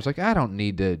that. Right. Where it's like, I don't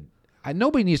need to.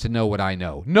 Nobody needs to know what I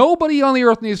know. Nobody on the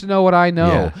earth needs to know what I know.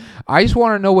 Yeah. I just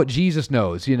want to know what Jesus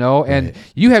knows, and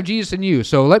you have Jesus in you.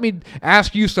 So let me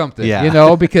ask you something,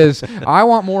 because I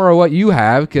want more of what you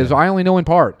have, because I only know in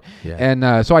part. Yeah.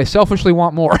 And so I selfishly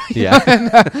want more.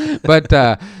 Yeah.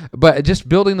 But just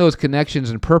building those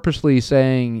connections and purposely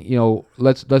saying,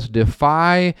 let's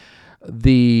defy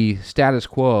the status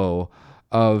quo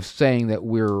of saying that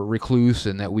we're recluse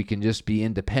and that we can just be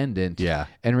independent,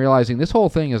 and realizing this whole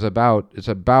thing is about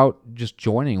just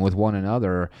joining with one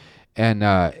another. And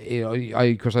of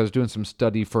course, I was doing some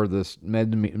study for this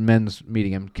men's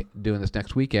meeting I'm doing this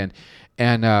next weekend,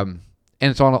 and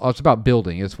it's about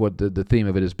building. It's what the theme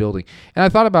of it is, building. And I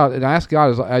thought about it, and I asked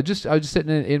God. I was just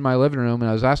sitting in my living room, and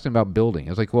I was asking about building.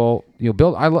 I was like, well,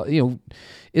 build.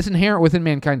 It's inherent within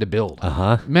mankind to build.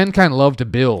 Mankind love to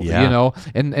build, Yeah.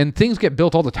 and things get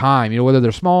built all the time, whether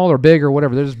they're small or big or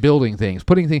whatever. They're just building things,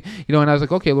 putting things, and I was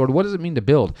like, okay, Lord, what does it mean to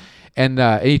build? And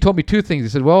he told me two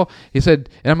things. He said,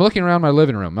 and I'm looking around my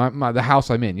living room, the house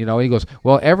I'm in, he goes,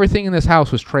 well, everything in this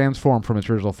house was transformed from its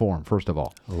original form, first of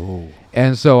all. Oh.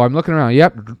 And so I'm looking around.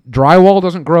 Yep, drywall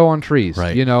doesn't grow on trees.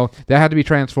 Right. That had to be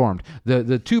transformed. The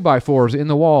 2x4s in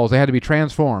the walls, they had to be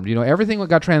transformed. Everything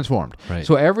got transformed. Right.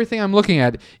 So everything I'm looking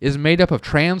at is made up of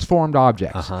transformed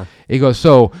objects. He goes,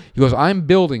 I'm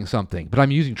building something, but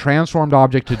I'm using transformed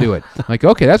object to do it. I'm like,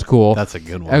 okay, that's cool. That's a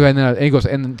good one. And then he goes,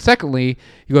 and then secondly,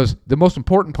 he goes, the most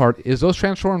important part is those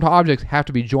transformed objects have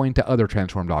to be joined to other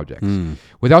transformed objects.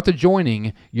 Without the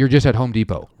joining, you're just at Home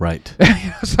Depot. Right.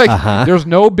 It's like there's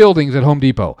no buildings at Home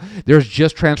Depot. There's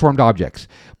just transformed objects.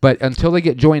 But until they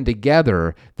get joined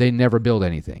together, they never build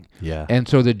anything. Yeah. And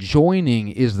so the joining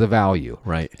is the value.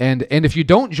 Right. And if you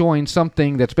don't join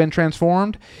something that's been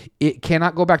transformed, it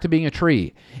cannot go back to being a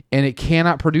tree, and it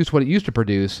cannot produce what it used to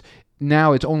produce.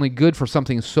 Now it's only good for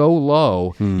something so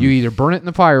low, you either burn it in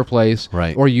the fireplace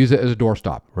or use it as a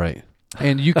doorstop. Right.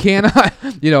 And you cannot,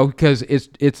 because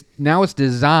its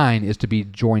design is to be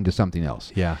joined to something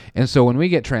else. Yeah. And so when we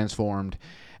get transformed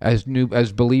as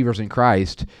believers in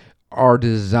Christ, our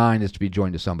design is to be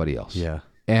joined to somebody else. Yeah.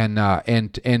 And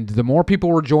the more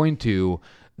people we're joined to,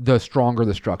 the stronger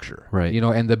the structure. Right.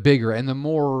 And the bigger and the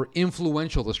more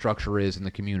influential the structure is in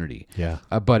the community. Yeah.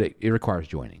 But it requires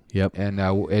joining. Yep. And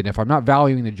if I'm not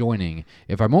valuing the joining,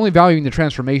 if I'm only valuing the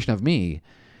transformation of me,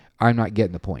 I'm not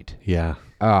getting the point. Yeah.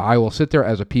 I will sit there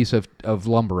as a piece of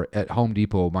lumber at Home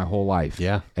Depot my whole life,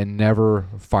 and never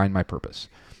find my purpose.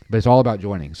 But it's all about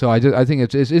joining. So I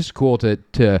think it's cool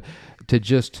to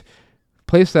just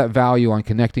place that value on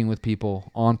connecting with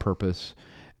people on purpose,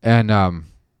 and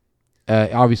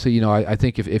obviously, I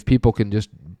think if people can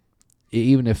just,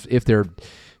 even if they're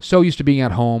so used to being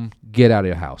at home, get out of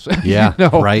your house. Yeah.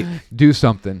 Right. Do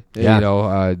something.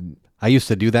 Yeah. I used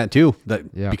to do that too.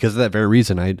 Because of that very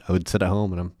reason, I would sit at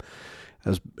home and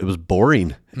it was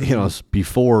boring. Mm-hmm.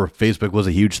 Before Facebook was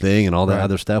a huge thing and all that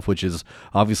other stuff, which is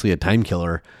obviously a time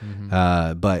killer.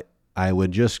 Mm-hmm. But I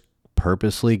would just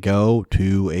purposely go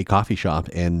to a coffee shop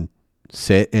and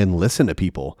sit and listen to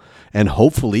people and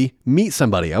hopefully meet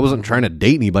somebody. I wasn't trying to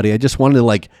date anybody. I just wanted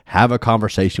to have a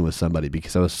conversation with somebody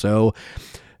because I was so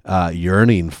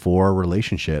yearning for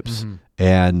relationships. Mm-hmm.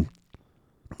 And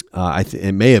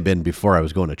it may have been before I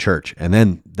was going to church, and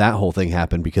then that whole thing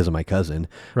happened because of my cousin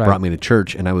brought me to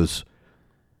church, and I was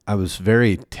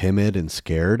very timid and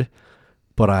scared,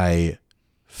 but I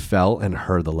felt and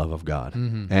heard the love of God.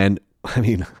 Mm-hmm. And I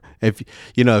mean, if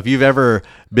you've ever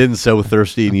been so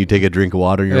thirsty and you take a drink of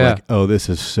water and you're like, oh, this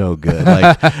is so good.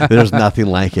 There's nothing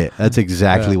like it. That's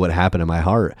exactly what happened in my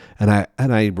heart. And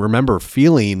I remember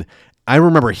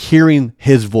hearing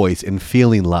his voice and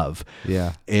feeling love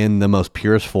in the most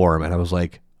purest form. And I was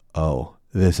like, oh,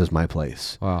 this is my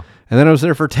place. Wow. And then I was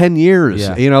there for 10 years,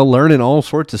 learning all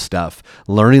sorts of stuff,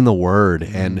 learning the word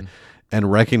and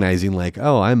recognizing I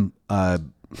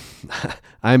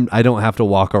don't have to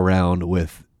walk around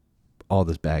with all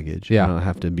this baggage. I don't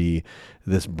have to be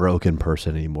this broken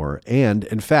person anymore. And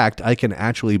in fact, I can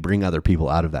actually bring other people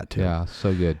out of that too. Yeah,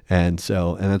 so good. And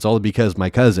that's all because my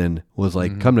cousin was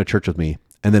like, come to church with me,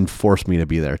 and then forced me to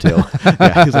be there too.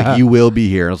 He's like, you will be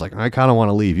here. I was like, I kind of want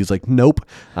to leave. He's like, nope,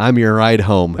 I'm your ride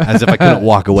home, as if I couldn't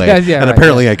walk away.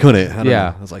 Apparently I couldn't. I don't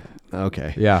know. I was like,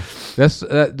 okay. Yeah. That's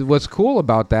what's cool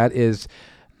about that is,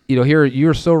 here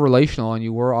you're so relational, and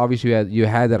you were obviously you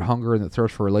had that hunger and that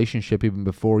thirst for relationship even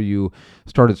before you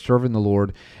started serving the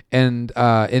Lord. And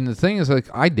the thing is,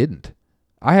 I didn't.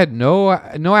 I had no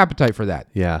appetite for that.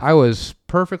 Yeah. I was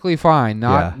perfectly fine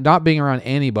not being around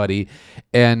anybody,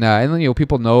 and then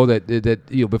people know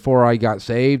that before I got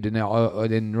saved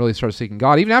and really started seeking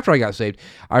God, even after I got saved,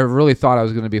 I really thought I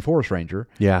was going to be a forest ranger.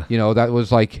 Yeah. That was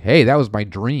that was my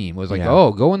dream. Was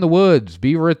oh, go in the woods,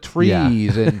 be with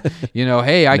trees, and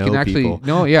hey, I can actually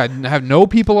have no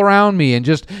people around me and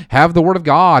just have the Word of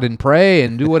God and pray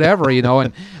and do whatever,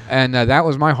 and that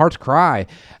was my heart's cry.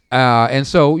 And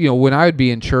so, when I would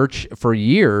be in church for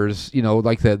years,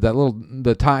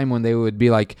 the time when they would be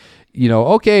like,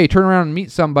 okay, turn around and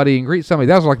meet somebody and greet somebody.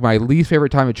 That was my least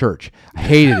favorite time at church. I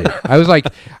hated it. I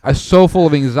was so full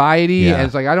of anxiety. And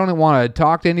it's I don't want to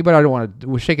talk to anybody. I don't want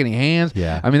to shake any hands.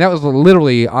 Yeah. I mean, that was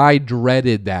literally, I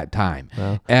dreaded that time.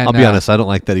 Well, and I'll be honest, I don't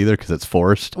like that either because it's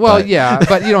forced. Well, but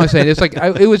you know what I'm saying? It's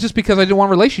it was just because I didn't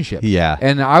want a relationship. Yeah.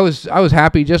 And I was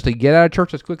happy just to get out of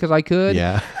church as quick as I could.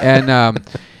 Yeah.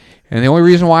 And the only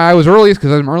reason why I was early is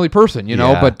because I'm an early person, you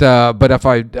know. Yeah. But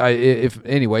if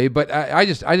anyway, but I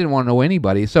didn't want to know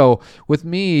anybody. So with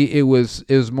me, it was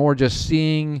more just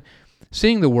seeing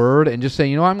the word and just saying,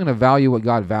 you know, I'm going to value what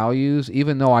God values,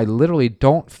 even though I literally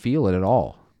don't feel it at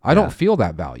all. I don't feel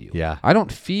that value. Yeah. I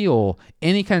don't feel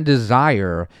any kind of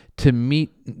desire to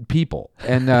meet people,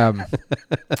 and I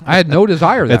had no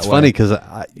desire. It's funny because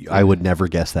I would never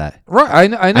guess that. Right, I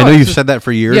know. I know you've said that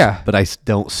for years, yeah. but I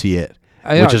don't see it.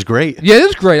 Which is great. Yeah, it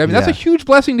is great. I mean, that's a huge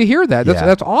blessing to hear that.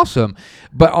 That's awesome.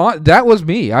 But that was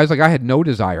me. I was like, I had no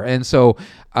desire. And so,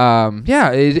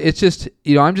 it's just,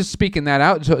 you know, I'm just speaking that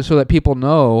out so that people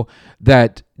know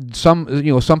that some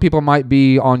people might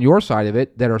be on your side of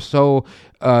it that are so,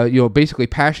 basically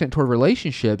passionate toward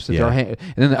relationships. That and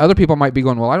then the other people might be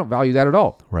going, well, I don't value that at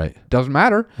all. Right. Doesn't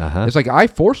matter. Uh-huh. It's like I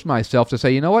forced myself to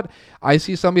say, you know what? I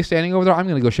see somebody standing over there. I'm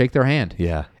going to go shake their hand.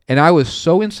 Yeah. And I was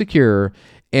so insecure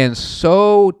and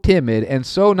so timid and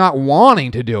so not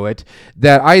wanting to do it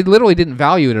that I literally didn't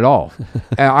value it at all.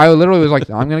 And I literally was like,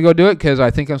 I'm going to go do it because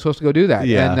I think I'm supposed to go do that.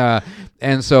 Yeah.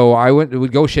 And so I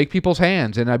would go shake people's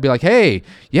hands and I'd be like, hey,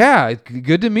 yeah,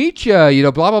 good to meet you, you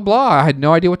know, blah, blah, blah. I had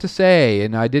no idea what to say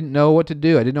and I didn't know what to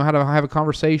do. I didn't know how to have a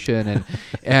conversation.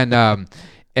 And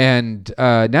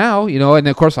now, you know, and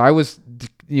of course I was,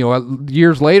 you know,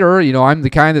 years later, you know, I'm the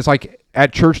kind that's like,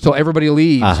 at church till everybody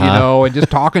leaves, you know, and just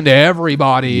talking to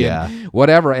everybody and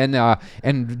whatever,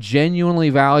 and genuinely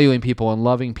valuing people and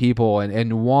loving people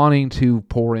and wanting to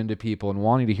pour into people and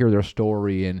wanting to hear their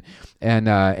story and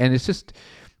it's just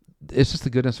the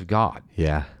goodness of God.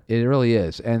 Yeah, it really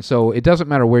is. And so it doesn't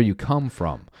matter where you come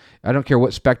from. I don't care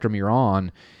what spectrum you're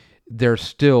on. There's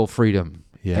still freedom.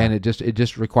 Yeah. And it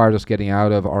just requires us getting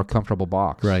out of our comfortable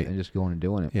box, right, and just going and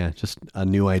doing it. Yeah, just a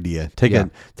new idea. Take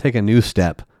a new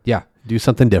step. Yeah. Do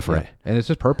something different. Yeah. And it's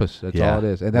just purpose. That's all it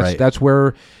is. And that's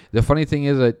where the funny thing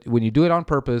is that when you do it on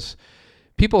purpose,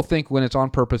 people think when it's on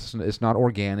purpose it's not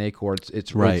organic or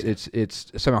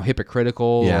it's somehow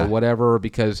hypocritical or whatever,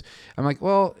 because I'm like,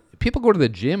 well, people go to the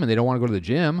gym and they don't want to go to the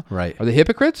gym. Right. Are they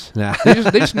hypocrites? Nah. They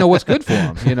just know what's good for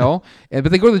them, you know?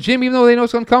 But they go to the gym even though they know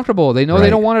it's uncomfortable. They know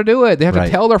they don't want to do it. They have to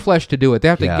tell their flesh to do it. They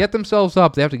have to get themselves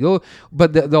up. They have to go,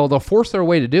 but they'll force their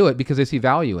way to do it because they see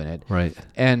value in it. Right.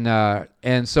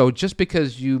 And so just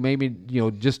because you maybe, you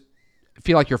know, just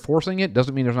feel like you're forcing it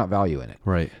doesn't mean there's not value in it.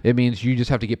 Right. It means you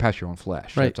just have to get past your own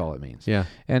flesh. Right. That's all it means. Yeah.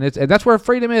 And that's where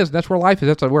freedom is. That's where life is.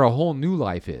 That's where a whole new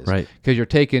life is. Right. Because you're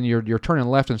turning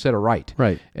left instead of right.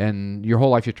 Right. And your whole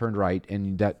life you turned right,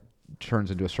 and that turns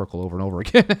into a circle over and over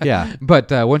again. Yeah. But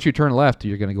once you turn left,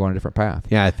 you're going to go on a different path.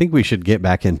 Yeah, I think we should get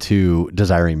back into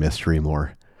desiring mystery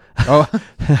more. Oh,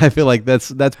 I feel like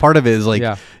that's part of it is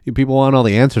like people want all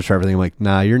the answers for everything. I'm like,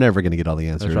 nah, you're never going to get all the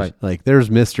answers. That's right. Like there's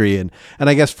mystery. And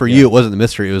I guess for you, it wasn't the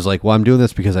mystery. It was like, well, I'm doing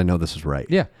this because I know this is right.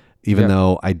 Yeah. Even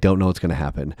though I don't know what's going to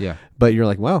happen. Yeah. But you're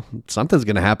like, well, something's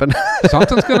going to happen.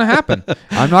 Something's going to happen.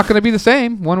 I'm not going to be the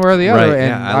same one way or the other. Right.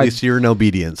 And at least you're in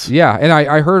obedience. Yeah. And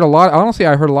I heard a lot, honestly,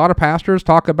 I heard a lot of pastors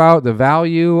talk about the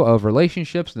value of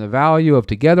relationships and the value of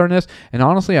togetherness. And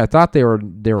honestly, I thought they were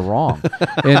wrong.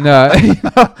 And,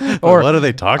 or what are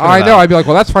they talking about? I know. I'd be like,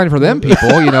 well, that's fine for them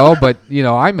people, you know, but, you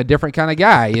know, I'm a different kind of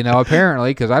guy, you know, apparently,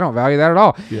 because I don't value that at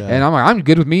all. Yeah. And I'm like, I'm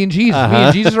good with me and Jesus. Me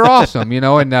and Jesus are awesome, you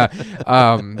know,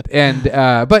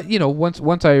 but you know,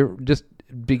 once I just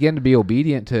begin to be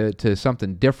obedient to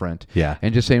something different,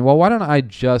 and just saying, well, why don't I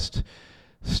just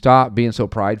stop being so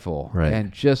prideful,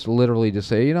 and just literally just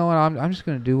say, you know what, I'm just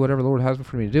going to do whatever the Lord has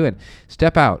for me to do, and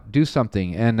step out, do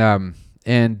something, and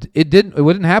it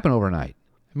wouldn't happen overnight.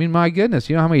 I mean, my goodness,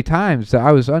 you know how many times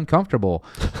I was uncomfortable,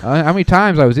 how many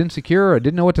times I was insecure, I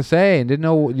didn't know what to say, and didn't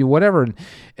know whatever,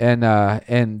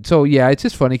 and so it's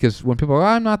just funny because when people go,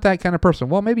 I'm not that kind of person.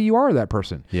 Well, maybe you are that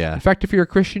person. Yeah. In fact, if you're a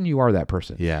Christian, you are that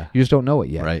person. Yeah. You just don't know it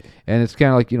yet. Right. And it's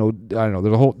kind of like, you know, I don't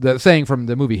know. There's the saying from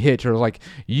the movie Hitch, or like,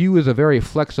 "You" is a very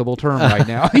flexible term right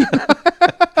now.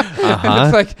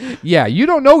 It's like, you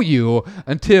don't know you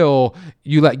until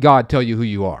you let God tell you who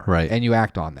you are, right? And you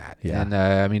act on that. Yeah. And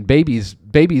I mean, babies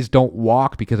don't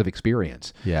walk because of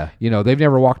experience. Yeah. You know, they've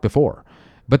never walked before,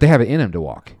 but they have it in them to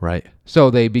walk. Right. So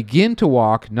they begin to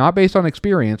walk not based on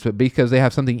experience, but because they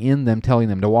have something in them telling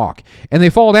them to walk. And they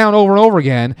fall down over and over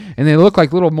again, and they look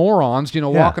like little morons, you know,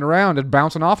 walking around and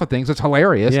bouncing off of things. It's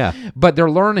hilarious. Yeah. But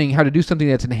they're learning how to do something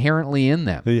that's inherently in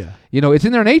them. Yeah. You know, it's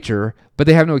in their nature, but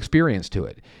they have no experience to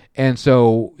it. And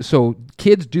so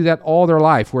kids do that all their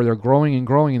life, where they're growing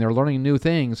and they're learning new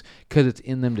things because it's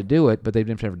in them to do it, but they've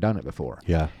never done it before.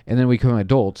 Yeah. And then we become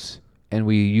adults, and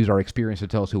we use our experience to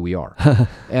tell us who we are.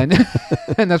 and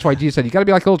that's why Jesus said, you got to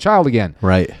be like a little child again.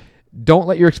 Right. don't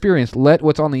let your experience, let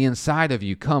what's on the inside of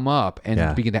you come up and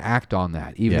Yeah. begin to act on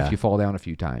that, even Yeah. if you fall down a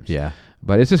few times. Yeah.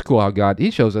 But it's just cool how God,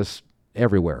 he shows us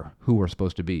everywhere who we're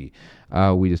supposed to be.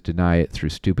 We just deny it through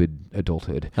stupid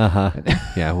adulthood.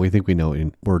 Yeah, we think we know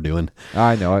what we're doing.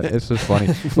 I know. It's just funny.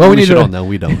 Well, we need should to all know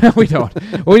we don't. we don't.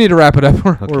 Well, we need to wrap it up.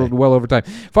 We're well over time.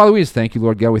 Father, we just thank you,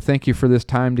 Lord God. We thank you for this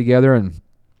time together, and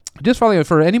just, Father,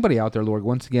 for anybody out there, Lord,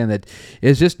 once again, that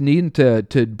is just needing to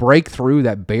break through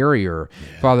that barrier,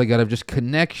 Father God, of just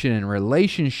connection and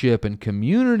relationship and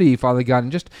community, Father God,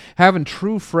 and just having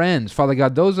true friends, Father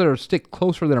God, those that are stick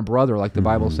closer than a brother, like the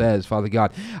Bible says, Father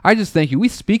God. I just thank you. We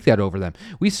speak that over them.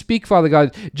 We speak, Father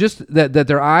God, just that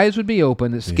their eyes would be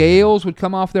open, that scales would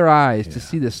come off their eyes to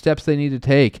see the steps they need to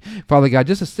take. Father God,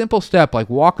 just a simple step like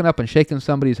walking up and shaking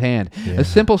somebody's hand, a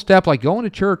simple step like going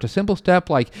to church, a simple step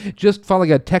like just, Father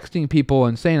God, texting people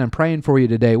and saying, I'm praying for you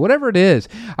today, whatever it is.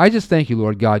 I just thank you,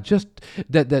 Lord God, just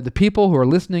that the people who are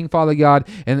listening, Father God,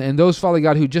 and those, Father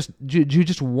God, who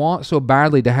just want so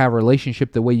badly to have a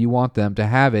relationship the way you want them to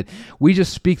have it, we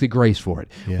just speak the grace for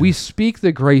it. Yeah. We speak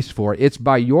the grace for it. It's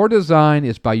by your design,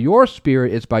 it's by your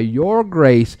spirit, it's by your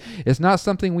grace. It's not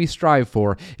something we strive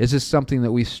for. It's just something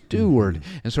that we steward.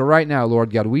 And so right now,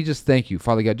 Lord God, we just thank you,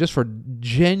 Father God, just for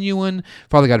genuine,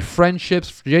 Father God,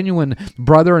 friendships, genuine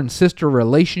brother and sister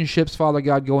relationships, Father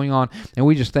God, going on. And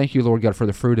we just thank you, Lord God, for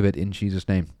the fruit of it in Jesus'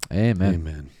 name. Amen.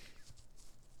 Amen.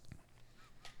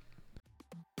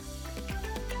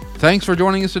 Thanks for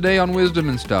joining us today on Wisdom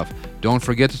and Stuff. Don't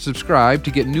forget to subscribe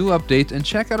to get new updates and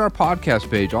check out our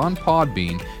podcast page on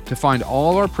Podbean to find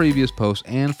all our previous posts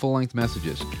and full-length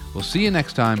messages. We'll see you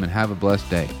next time and have a blessed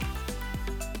day.